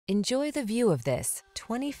Enjoy the view of this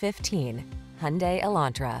 2015 Hyundai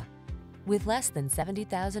Elantra. With less than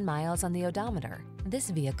 70,000 miles on the odometer, this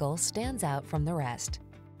vehicle stands out from the rest.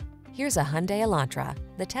 Here's a Hyundai Elantra,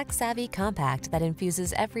 the tech-savvy compact that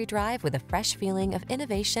infuses every drive with a fresh feeling of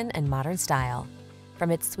innovation and modern style.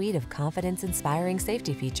 From its suite of confidence-inspiring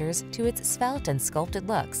safety features to its svelte and sculpted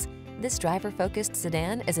looks, this driver-focused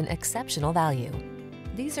sedan is an exceptional value.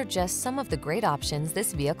 These are just some of the great options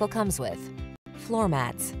this vehicle comes with: floor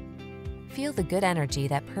mats. Feel the good energy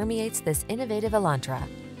that permeates this innovative Elantra.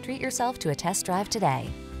 Treat yourself to a test drive today.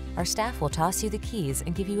 Our staff will toss you the keys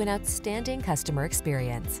and give you an outstanding customer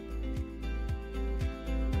experience.